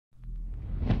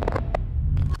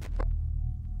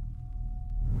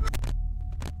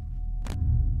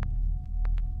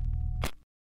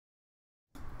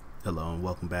Hello and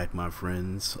welcome back, my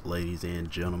friends, ladies and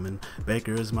gentlemen.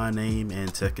 Baker is my name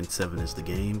and Tekken 7 is the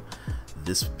game.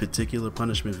 This particular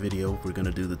punishment video, we're going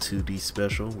to do the 2D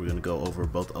special. We're going to go over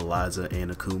both Eliza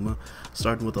and Akuma.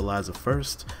 Starting with Eliza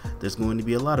first, there's going to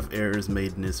be a lot of errors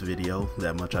made in this video,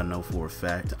 that much I know for a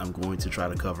fact. I'm going to try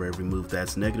to cover every move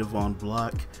that's negative on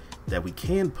block, that we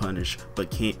can punish but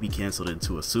can't be cancelled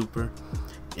into a super.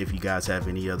 If you guys have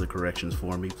any other corrections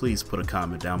for me, please put a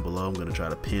comment down below. I'm going to try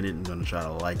to pin it. I'm going to try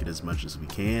to like it as much as we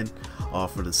can, all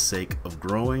for the sake of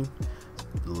growing.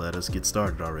 Let us get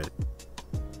started already.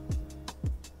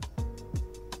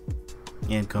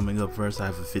 And coming up first, I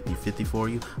have a 50-50 for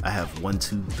you. I have 1,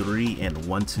 2, 3 and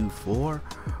 1, 2, 4.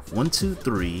 1, 2,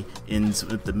 3 ends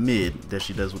with the mid that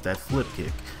she does with that flip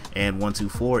kick, and 1, 2,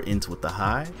 4 ends with the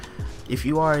high. If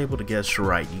you are able to guess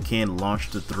right, you can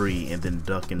launch the 3 and then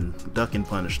duck and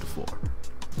punish the 4.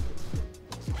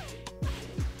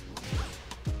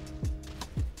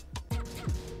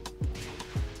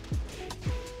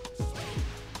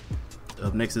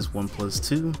 Up next is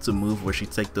 1+2. It's a move where she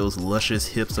takes those luscious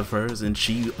hips of hers and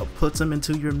she puts them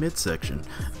into your midsection.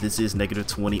 This is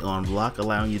 -20 on block,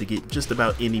 allowing you to get just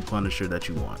about any punisher that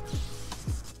you want.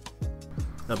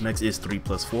 Up next is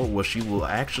 3+4, where she will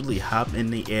actually hop in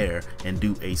the air and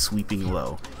do a sweeping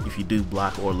low. If you do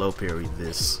block or low parry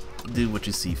this, do what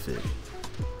you see fit.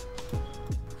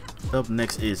 Up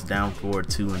next is down forward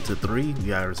 2 into 3. We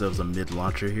got ourselves a mid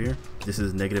launcher here. This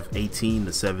is -18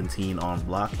 to 17 on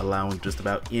block, allowing just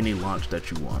about any launch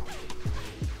that you want.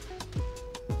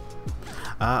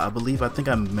 I think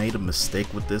I made a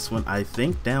mistake with this one. I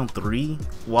think down 3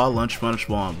 while launch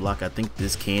punishable on block, I think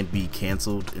this can be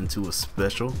cancelled into a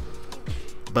special.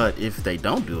 But if they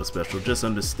don't do a special, just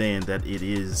understand that it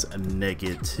is a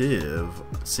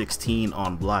 -16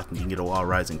 on block and you can get a wall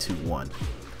rising 2-1.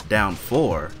 Down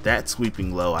 4, that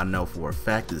sweeping low I know for a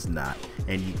fact is not,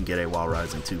 and you can get a wall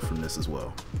rising 2 from this as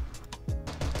well.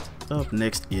 Up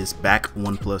next is back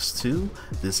 1+2.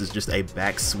 This is just a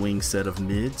backswing set of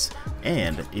mids,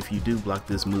 and if you do block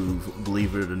this move,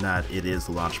 believe it or not, it is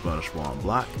launch punishable on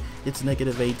block. It's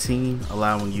 -18,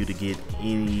 allowing you to get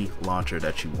any launcher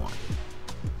that you want.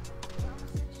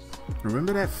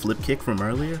 Remember that flip kick from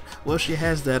earlier? Well, she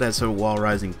has that as her wall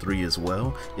rising 3 as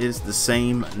well. It is the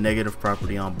same negative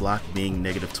property on block, being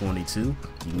 -22.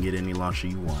 You can get any launcher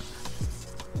you want.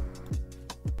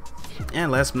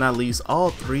 And last but not least, all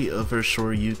 3 of her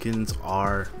Shoryukens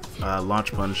are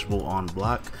launch punishable on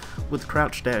block, with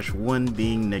crouch dash 1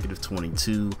 being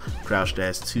 -22, crouch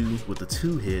dash 2 with the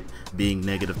 2 hit being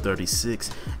 -36,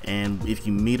 and if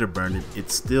you meter burn it,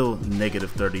 it's still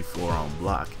 -34 on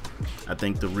block. I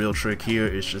think the real trick here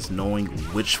is just knowing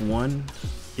which one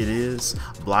it is,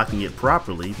 blocking it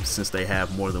properly since they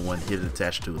have more than one hit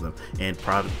attached to them, and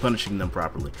punishing them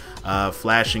properly.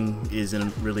 Flashing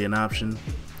isn't really an option.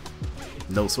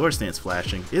 No sword stance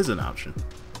flashing is an option.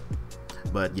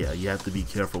 But yeah, you have to be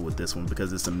careful with this one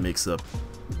because it's a mix-up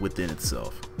within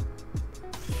itself.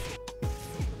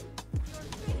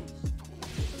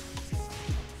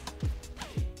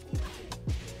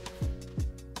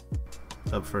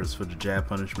 Up first for the jab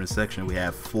punishment section, we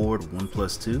have forward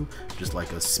 1+2, just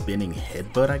like a spinning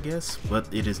headbutt, I guess, but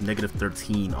it is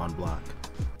 -13 on block.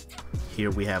 Here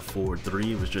we have forward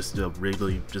 3, it was just a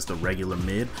regular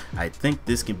mid. I think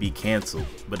this can be cancelled,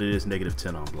 but it is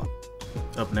 -10 on block.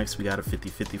 Up next, we got a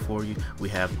 50-50 for you. We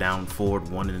have down forward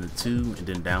 1 into 2, and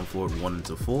then down forward 1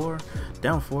 into 4.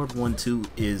 Down forward 1-2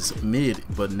 is mid,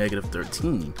 but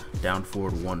 -13. Down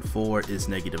forward 1-4 is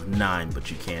 -9, but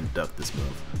you can duck this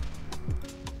move.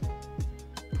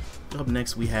 Up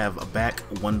next, we have a back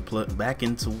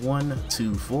into 1,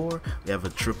 2, 4. We have a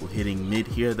triple hitting mid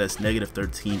here that's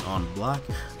 -13 on block,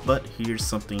 but here's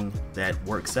something that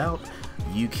works out.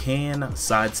 You can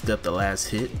sidestep the last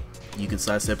hit. You can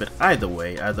sidestep it either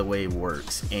way it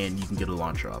works, and you can get a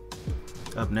launcher up.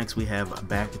 Up next, we have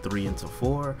back 3 into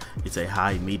 4. It's a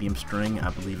high medium string.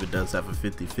 I believe it does have a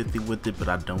 50-50 with it, but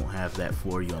I don't have that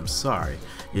for you, I'm sorry.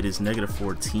 It is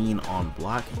 -14 on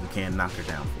block. You can knock her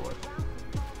down for it.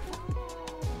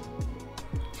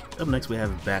 Up next, we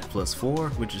have back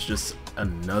 +4, which is just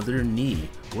another knee.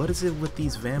 What is it with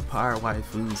these vampire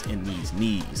waifus and these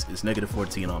knees? It's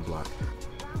 -14 on block.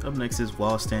 Up next is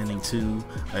wall standing 2,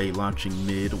 a launching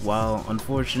mid. While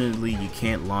unfortunately you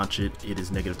can't launch it, it is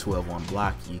 -12 on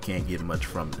block. You can't get much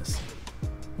from this.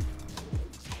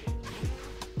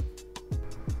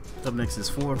 Up next is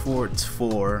forward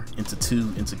 4 into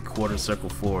 2 into quarter circle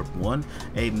forward 1,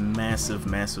 a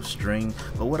massive string.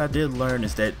 But what I did learn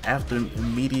is that after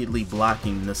immediately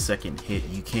blocking the second hit,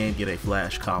 you can get a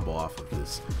flash combo off of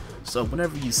this. So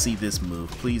whenever you see this move,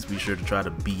 please be sure to try to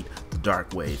beat the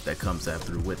Dark Wave that comes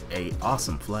after with a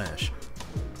awesome flash.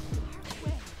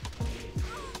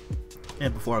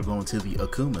 And before I go into the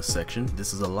Akuma section,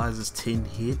 this is Eliza's 10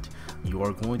 hit. You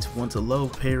are going to want to low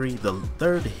parry the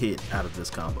third hit out of this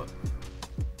combo.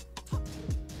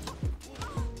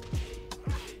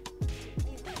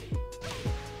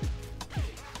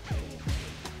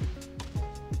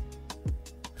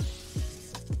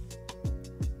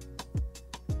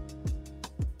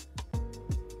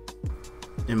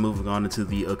 And moving on into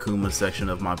the Akuma section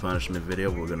of my punishment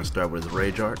video, we're going to start with his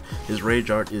rage art. His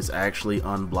rage art is actually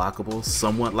unblockable,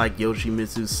 somewhat like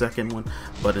Yoshimitsu's second one,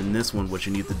 but in this one what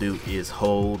you need to do is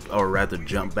hold, or rather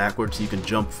jump backwards. You can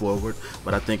jump forward,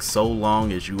 but I think so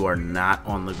long as you are not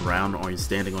on the ground or you're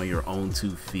standing on your own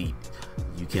 2 feet,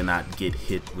 you cannot get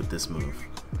hit with this move.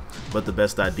 But the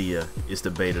best idea is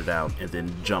to bait it out and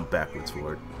then jump backwards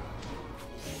for it.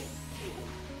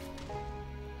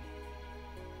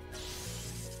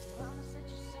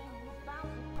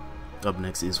 Up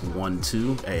next is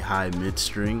 1-2, a high mid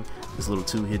string. This little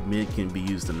 2-hit mid can be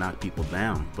used to knock people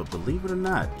down, but believe it or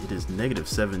not, it is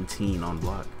 -17 on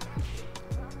block.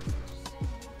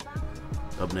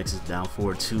 Up next is down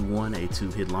forward 2-1, a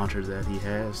 2-hit launcher that he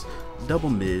has. Double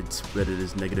mids, but it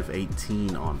is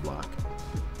 -18 on block.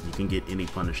 You can get any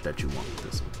punish that you want with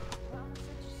this one.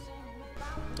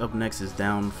 Up next is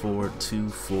down forward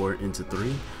 2-4 into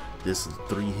 3. This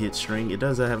 3-hit string, it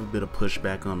does have a bit of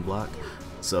pushback on block.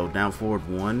 So down forward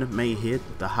 1 may hit,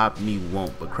 the hop knee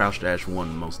won't, but crouch dash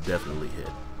 1 most definitely hit.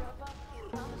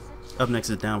 Up next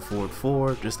is down forward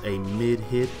 4, just a mid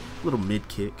hit, little mid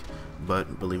kick,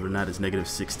 but believe it or not, it's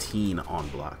 -16 on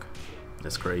block.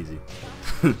 That's crazy.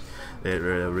 It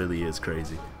really is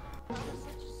crazy.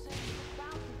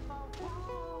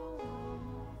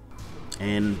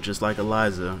 And just like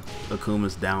Eliza,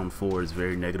 Akuma's down 4 is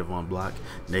very negative on block,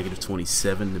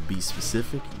 -27 to be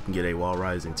specific. You can get a wall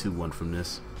rising 2-1 from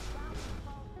this.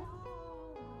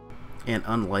 And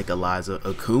unlike Eliza,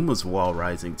 Akuma's wall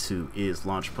rising 2 is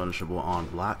launch punishable on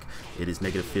block. It is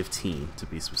 -15 to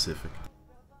be specific.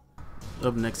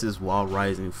 Up next is wall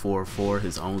rising 4-4,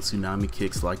 his own tsunami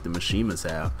kicks like the Mishimas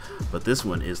have, but this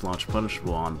one is launch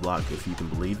punishable on block if you can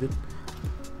believe it.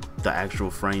 The actual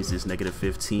frames is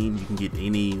 -15. You can get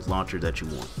any launcher that you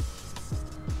want.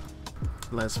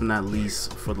 Last but not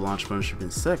least, for the launch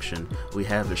punishment section, we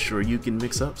have the Shoryuken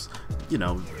mix-ups. You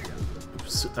know,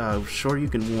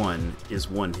 Shoryuken 1 is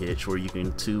 1 hit,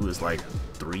 Shoryuken 2 is like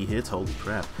 3 hits, holy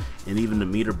crap. And even the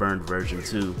meter burn version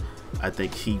 2, I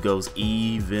think he goes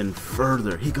even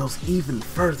further. He goes even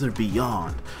further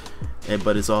beyond.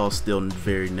 But it's all still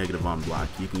very negative on block.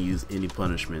 You can use any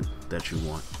punishment that you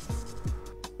want.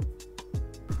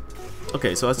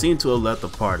 Okay, so I seem to have left a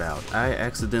part out. I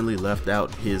accidentally left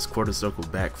out his quarter circle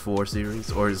back 4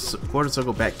 series, or his quarter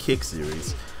circle back kick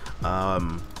series.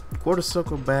 Quarter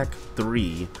circle back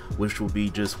 3, which will be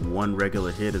just 1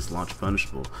 regular hit, is launch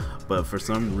punishable, but for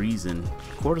some reason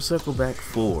quarter circle back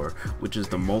 4, which is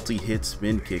the multi-hit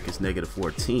spin kick, is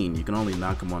 -14. You can only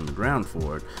knock him on the ground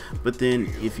for it, but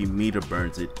then if he meter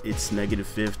burns it, it's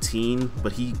 -15,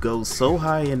 but he goes so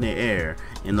high in the air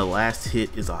and the last hit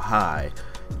is a high,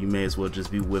 you may as well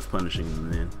just be whiff punishing him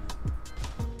then.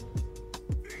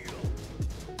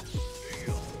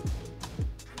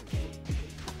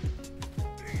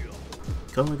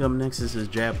 Coming up next is his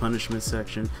jab punishment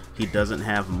section. He doesn't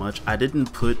have much. I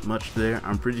didn't put much there.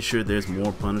 I'm pretty sure there's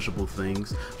more punishable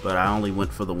things, but I only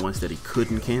went for the ones that he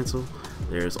couldn't cancel.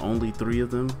 There's only 3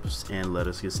 of them, and let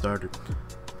us get started.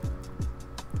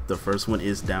 The first one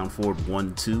is down forward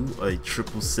 1-2, a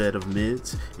triple set of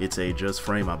mids. It's a just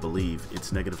frame, I believe.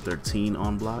 It's -13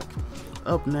 on block.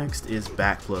 Up next is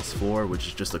back +4, which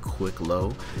is just a quick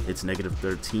low. It's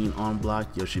 -13 on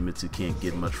block. Yoshimitsu can't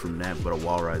get much from that, but a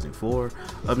wall rising 4.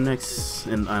 Up next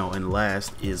and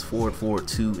last is forward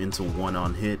 2 into 1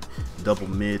 on hit. Double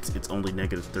mids. It's only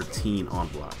 -13 on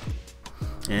block.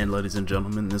 And ladies and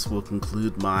gentlemen, this will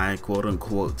conclude my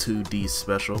quote-unquote 2D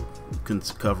special,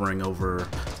 covering over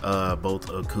both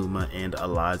Akuma and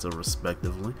Eliza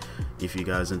respectively. If you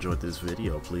guys enjoyed this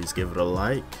video, please give it a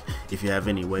like. If you have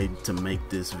any way to make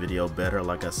this video better,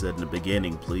 like I said in the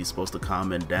beginning, please post a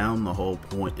comment down. The whole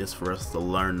point is for us to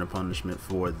learn the punishment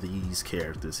for these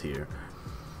characters here.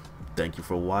 Thank you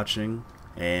for watching,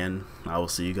 and I will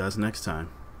see you guys next time.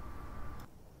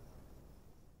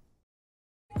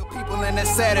 People, and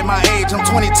that's sad at my age. I'm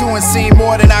 22 and seen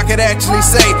more than I could actually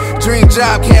say. Dream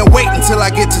job, can't wait until I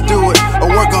get to do it. A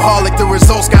workaholic, the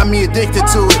results got me addicted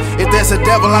to it. If there's a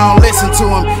devil, I don't listen to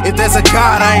him. If there's a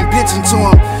God, I ain't pitching to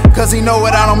him. cause he know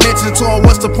what I don't mention to him.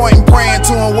 What's the point in praying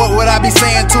to him? What would I be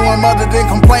saying to him other than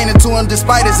complaining to him?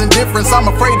 Despite his indifference, I'm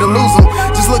afraid to lose him.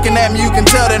 Just looking at me, you can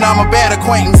tell that I'm a bad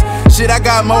acquaintance. Shit, I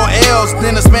got more L's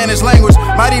than the Spanish language.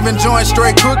 Might even join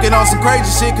straight crooked on some crazy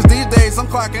shit, cause these days I'm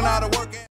clocking out of work.